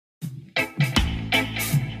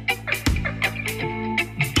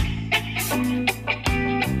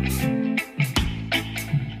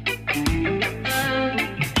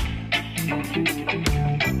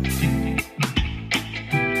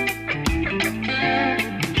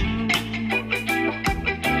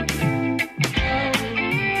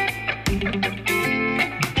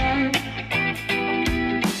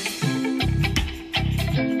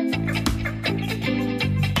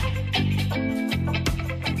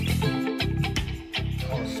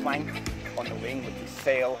plank on the wing, which is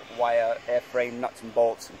sail, wire, airframe, nuts and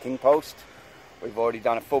bolts, and king post. We've already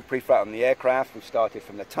done a full pre-flight on the aircraft. We've started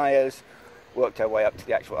from the tyres, worked our way up to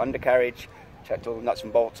the actual undercarriage, checked all the nuts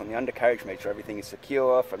and bolts on the undercarriage, made sure everything is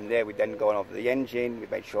secure. From there, we then go on over the engine. We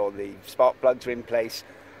made sure the spark plugs are in place,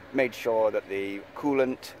 made sure that the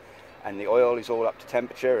coolant and the oil is all up to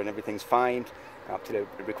temperature and everything's fine, up to the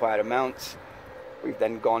required amounts. We've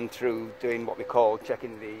then gone through doing what we call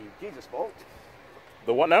checking the Jesus bolt.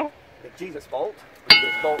 The what now? The Jesus bolt.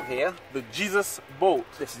 This bolt here. The Jesus bolt.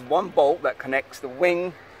 This is one bolt that connects the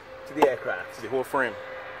wing to the aircraft. The whole frame.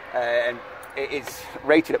 And it is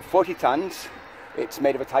rated at 40 tons. It's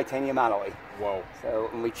made of a titanium alloy. Wow. So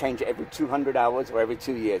and we change it every 200 hours or every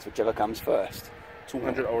 2 years, whichever comes first.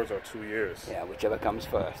 200 hours or 2 years. Yeah, whichever comes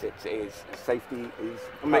first. It is safety is.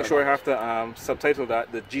 I'll make sure I have to subtitle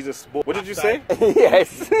that the Jesus bolt. What did you say?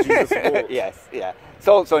 Yes. Jesus bolt. Yes, yeah. It's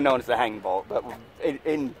also known as the hang bolt, but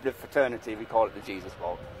in the fraternity we call it the Jesus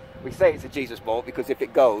bolt. We say it's a Jesus bolt because if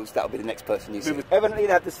it goes, that'll be the next person you see. Evidently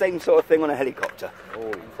they have the same sort of thing on a helicopter.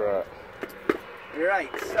 Holy crap. Right,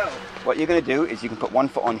 so what you're going to do is you can put one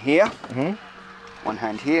foot on here, one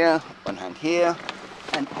hand here,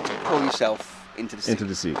 and pull yourself into the seat. Into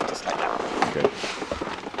the seat. Just like that. Okay.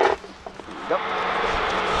 Yep.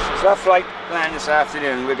 So our flight plan this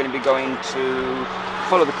afternoon, we're going to be going to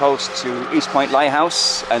follow the coast to East Point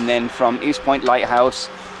Lighthouse, and then from East Point Lighthouse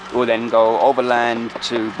we'll then go overland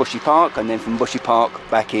to Bushy Park, and then from Bushy Park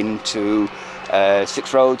back into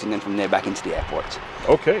Six Roads, and then from there back into the airport.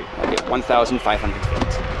 Okay. Okay, 1,500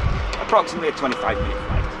 feet. Approximately a 25-minute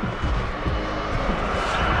flight.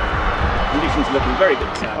 Conditions are looking very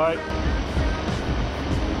good, sir. All right.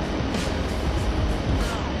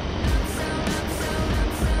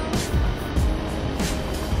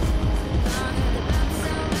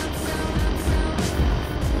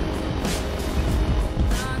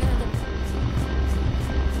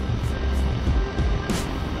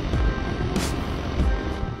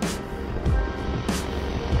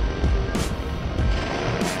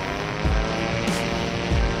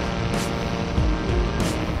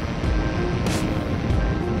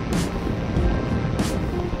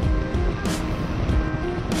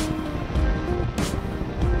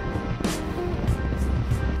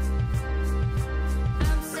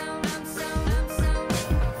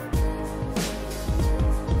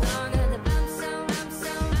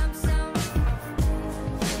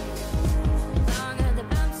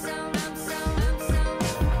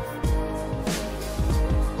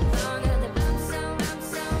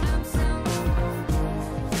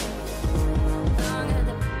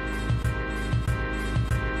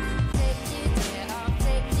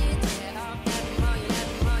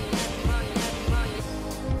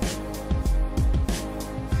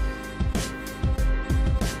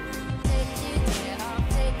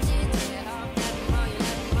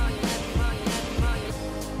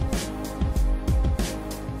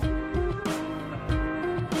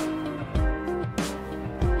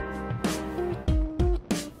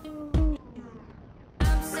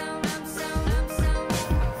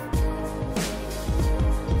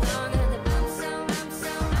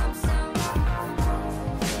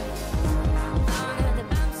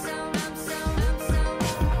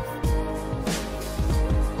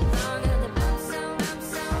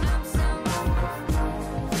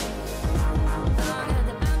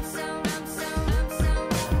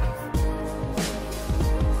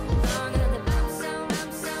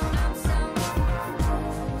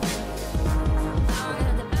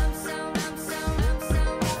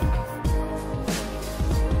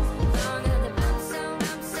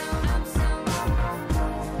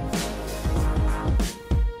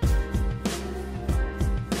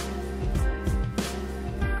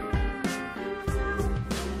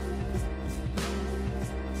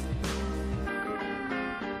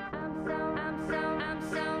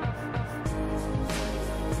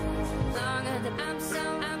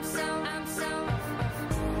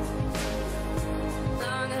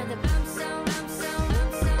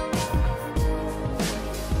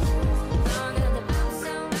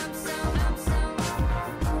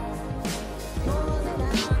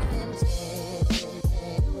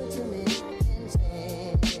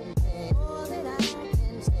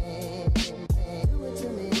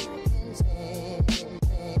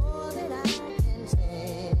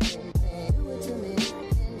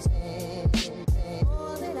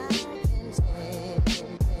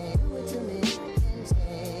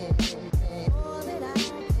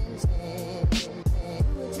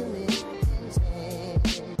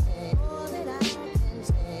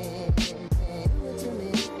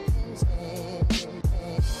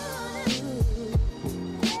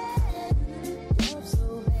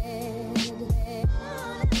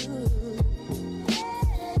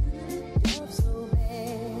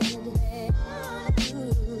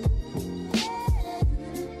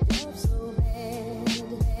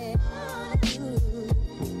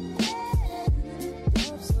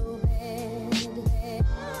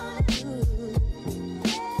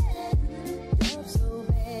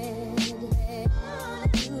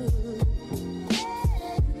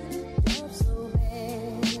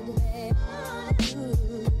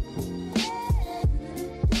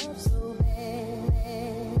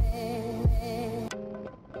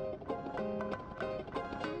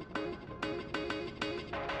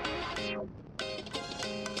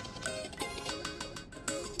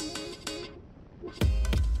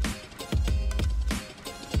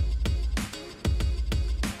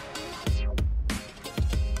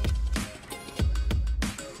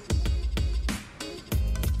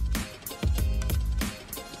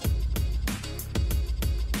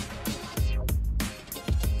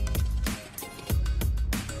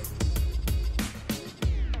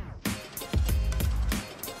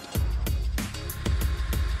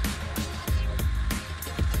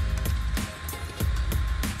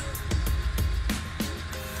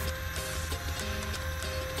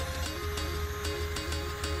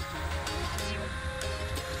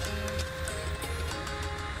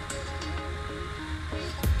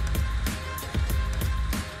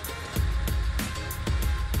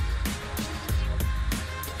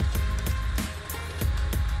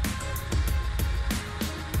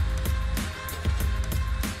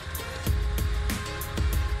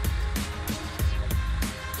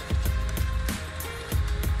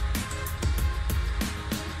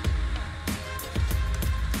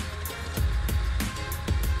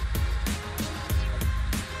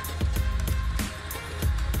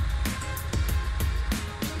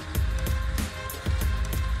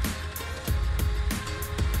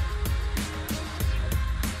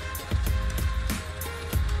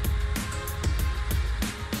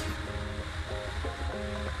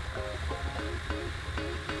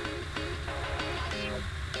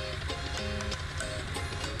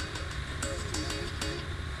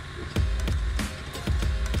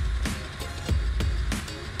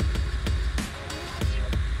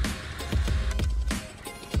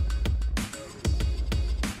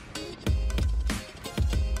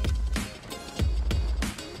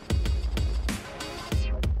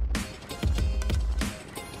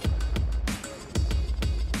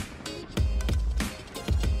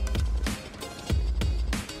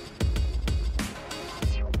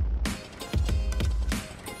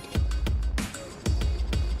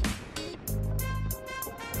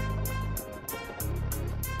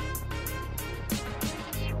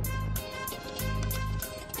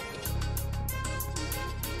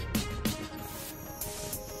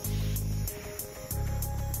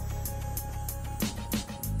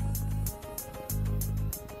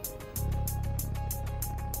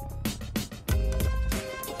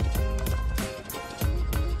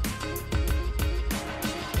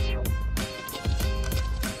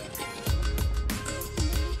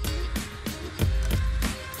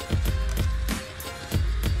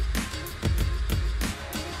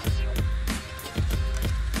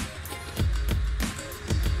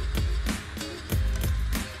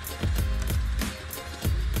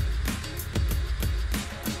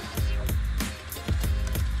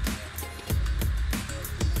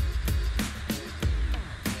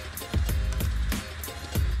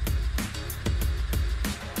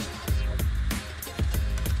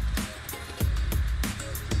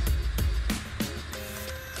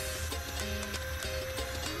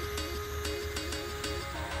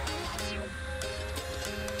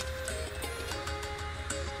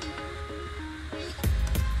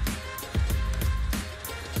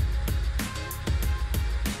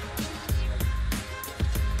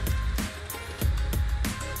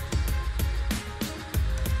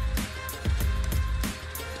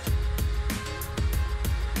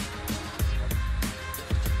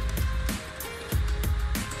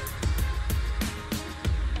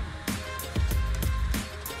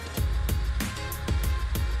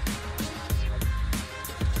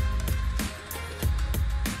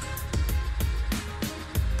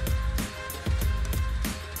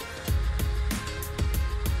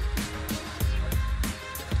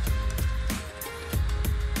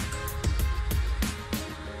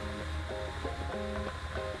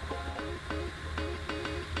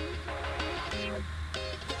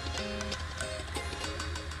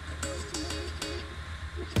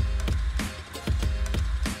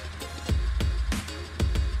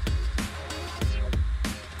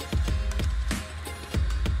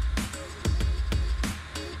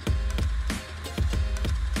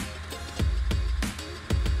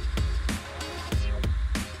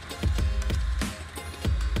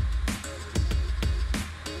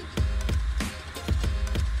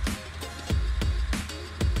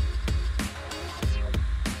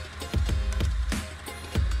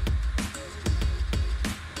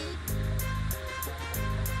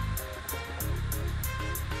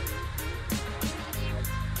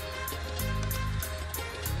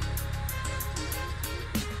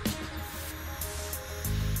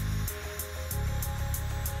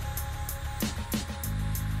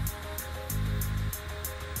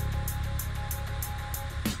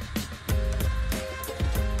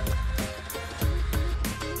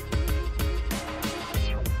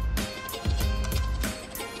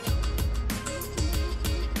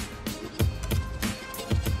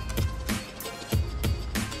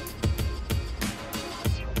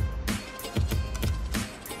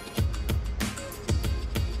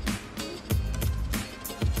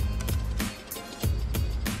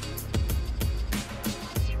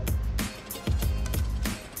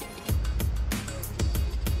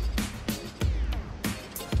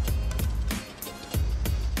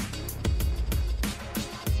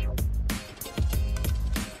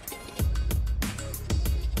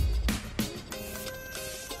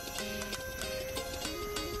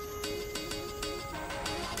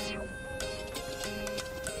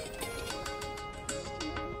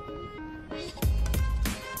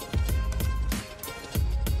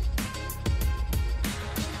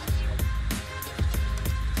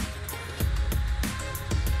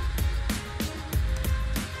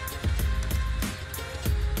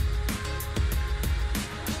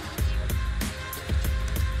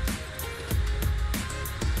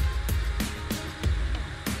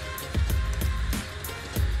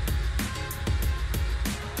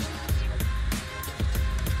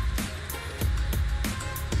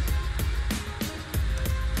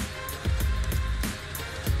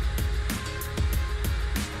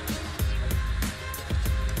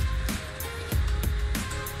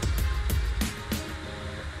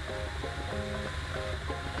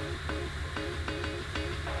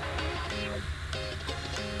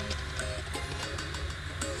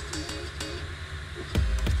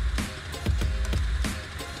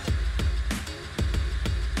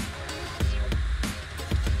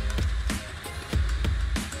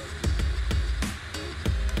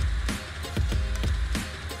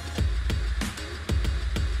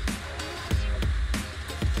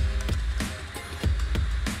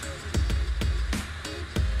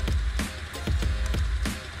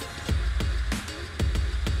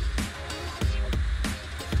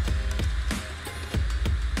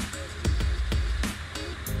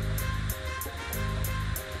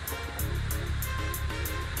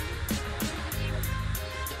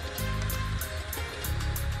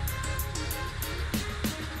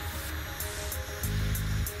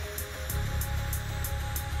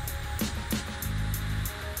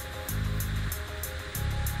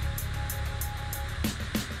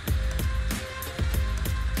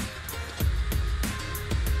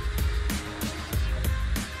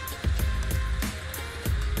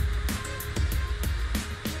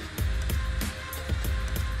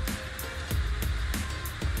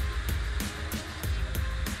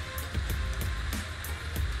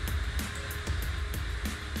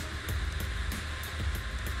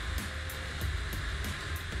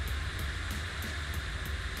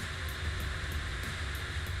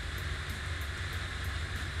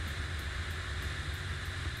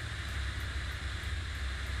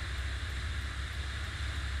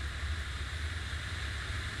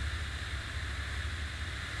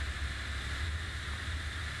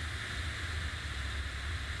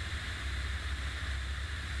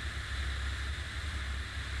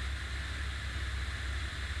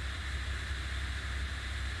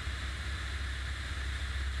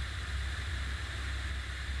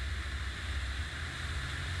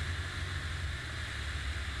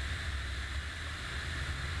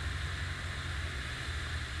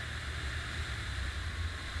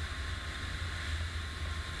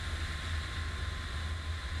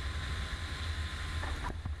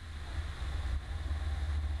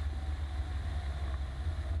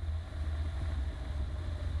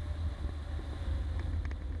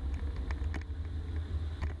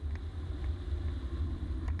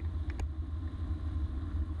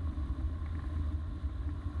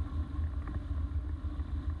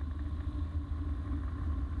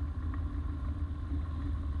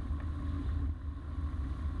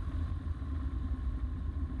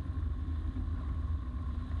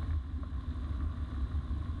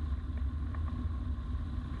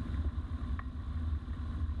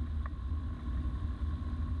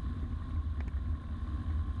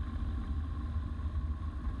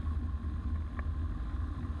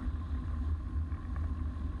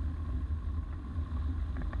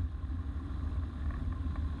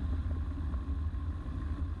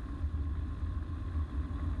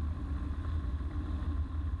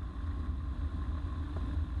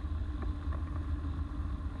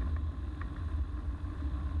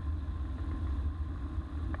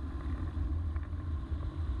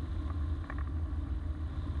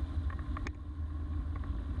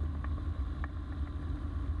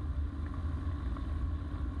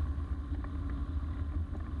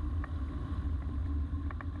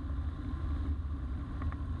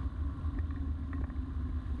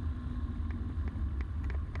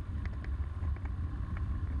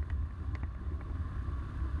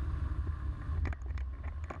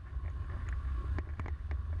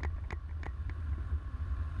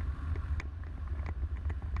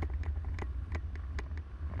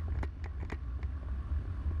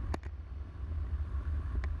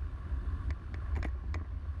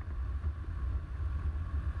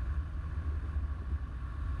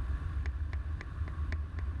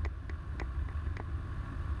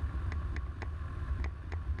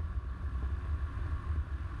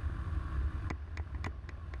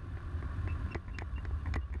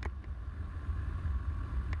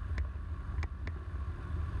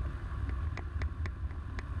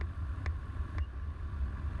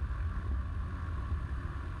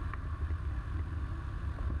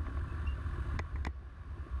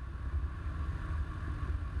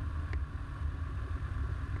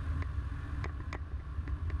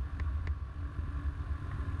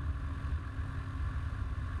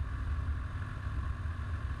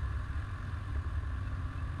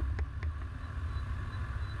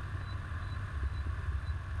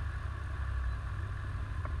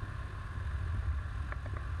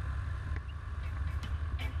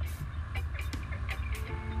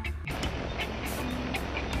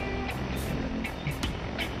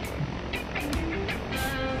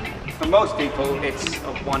 most people, it's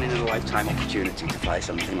a one-in-a-lifetime opportunity to fly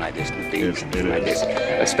something like this, to be something like this,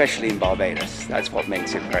 especially in Barbados. That's what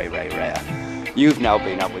makes it very, very rare. You've now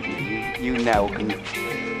been up with me. You now can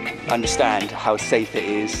understand how safe it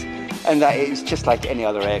is, and that it's just like any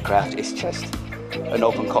other aircraft. It's just an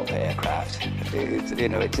open cockpit aircraft.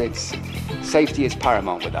 It's safety is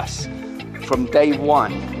paramount with us. From day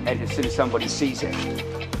one, and as soon as somebody sees it,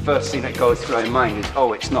 the first thing that goes through our mind is,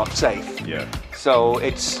 oh, it's not safe. Yeah. So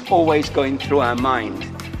it's always going through our mind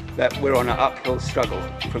that we're on an uphill struggle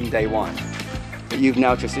from day one. But you've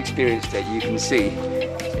now just experienced it. You can see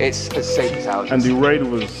it's as safe as ours. And the ride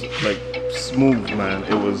was like smooth, man.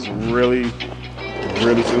 It was really,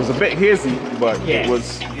 really. It was a bit hazy, but it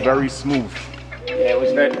was very smooth. Yeah, it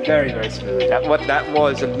was very, very, very smooth. That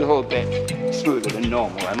was a little bit smoother than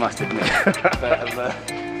normal, I must admit. But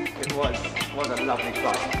it was a lovely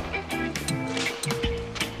flight.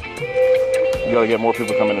 You gotta get more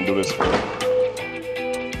people coming and do this for